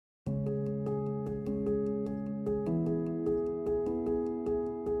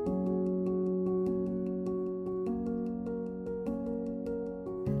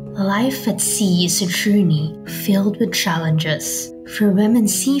Life at sea is a journey filled with challenges. For women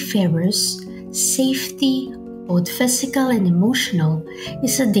seafarers, safety, both physical and emotional,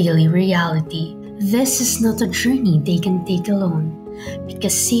 is a daily reality. This is not a journey they can take alone,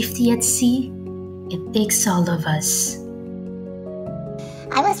 because safety at sea, it takes all of us.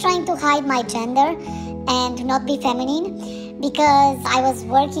 I was trying to hide my gender and to not be feminine because I was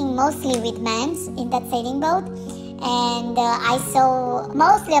working mostly with men in that sailing boat. And I saw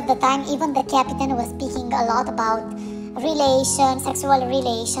mostly of the time, even the captain was speaking a lot about sexual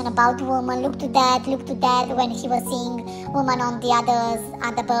relation, about women, look to that, when he was seeing women on the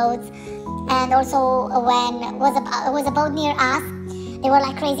other boats. And also when it was a boat near us, they were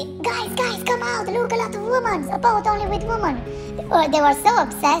like crazy, guys, come out, look, a lot of women, a boat only with women. They were so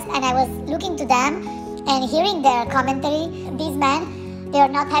obsessed, and I was looking to them and hearing their commentary. These men, they are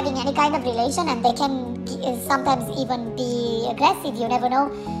not having any kind of relation, and they can sometimes even be aggressive, you never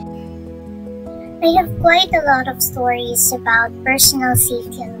know. I have quite a lot of stories about personal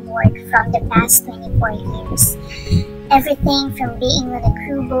safety on board from the past 24 years. Everything from being on a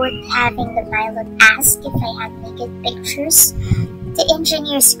crew boat, having the pilot ask if I had naked pictures, to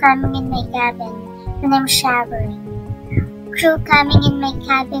engineers coming in my cabin when I'm showering, crew coming in my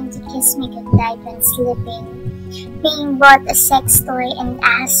cabin to kiss me goodnight when sleeping, being bought a sex toy and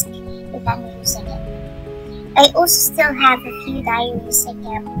asked if I'm using it. I also still have a few diaries I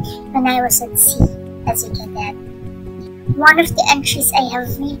kept when I was at sea as a cadet. One of the entries I have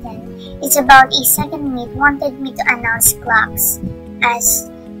written is about a second mate wanted me to announce clocks,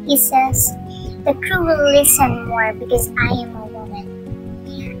 as he says, the crew will listen more because I am a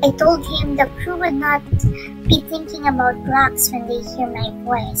woman. I told him the crew would not be thinking about clocks when they hear my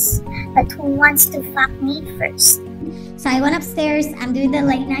voice, but who wants to fuck me first? So I went upstairs, I'm doing the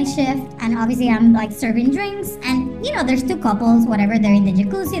late night shift, and obviously I'm like serving drinks, and there's two couples, whatever, they're in the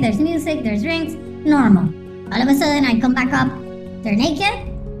jacuzzi, there's music, there's drinks, normal. All of a sudden I come back up, they're naked,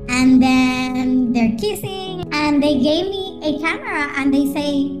 and then they're kissing, and they gave me a camera and they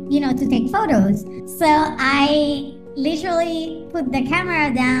say, to take photos. So I literally put the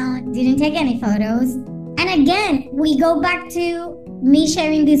camera down, didn't take any photos. And again, we go back to me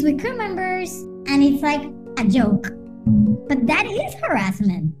sharing this with crew members, and it's like a joke. But that is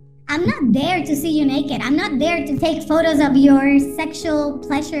harassment. I'm not there to see you naked. I'm not there to take photos of your sexual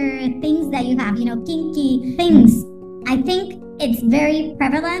pleasure things that you have, kinky things. I think it's very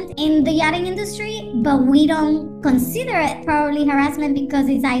prevalent in the yachting industry, but we don't consider it probably harassment because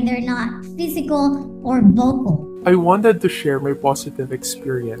it's either not physical or vocal. I wanted to share my positive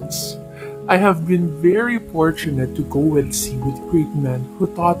experience. I have been very fortunate to go at sea with great men who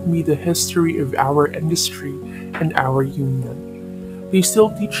taught me the history of our industry and our union. They still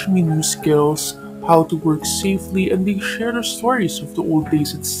teach me new skills, how to work safely, and they share the stories of the old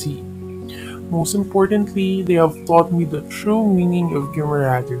days at sea. Most importantly, they have taught me the true meaning of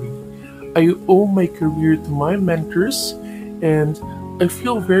camaraderie. I owe my career to my mentors, and I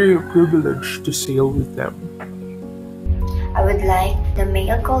feel very privileged to sail with them. I would like the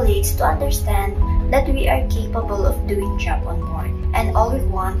male colleagues to understand that we are capable of doing job on board, and all we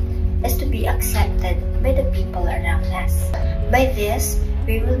want is to be accepted by the people around us. By this,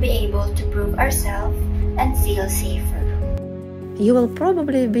 we will be able to prove ourselves and sail safer. You will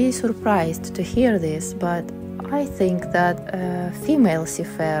probably be surprised to hear this, but I think that female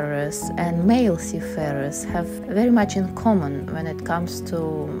seafarers and male seafarers have very much in common when it comes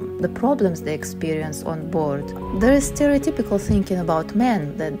to the problems they experience on board. There is stereotypical thinking about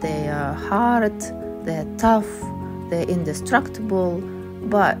men, that they are hard, they're tough, they're indestructible,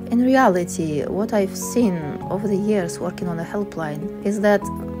 but in reality, what I've seen over the years working on a helpline is that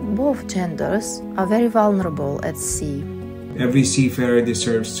both genders are very vulnerable at sea. Every seafarer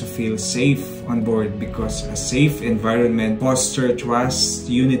deserves to feel safe on board because a safe environment fosters trust,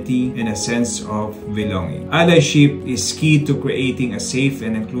 unity, and a sense of belonging. Allyship is key to creating a safe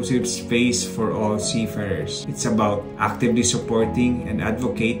and inclusive space for all seafarers. It's about actively supporting and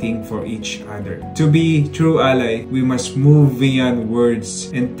advocating for each other. To be true ally, we must move beyond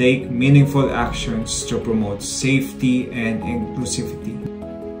words and take meaningful actions to promote safety and inclusivity.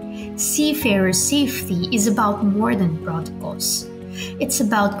 Seafarer safety is about more than protocols. It's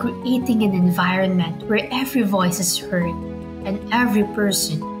about creating an environment where every voice is heard and every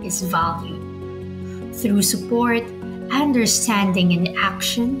person is valued. Through support, understanding, and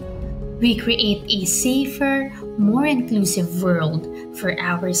action, we create a safer, more inclusive world for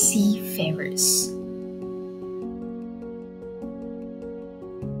our seafarers.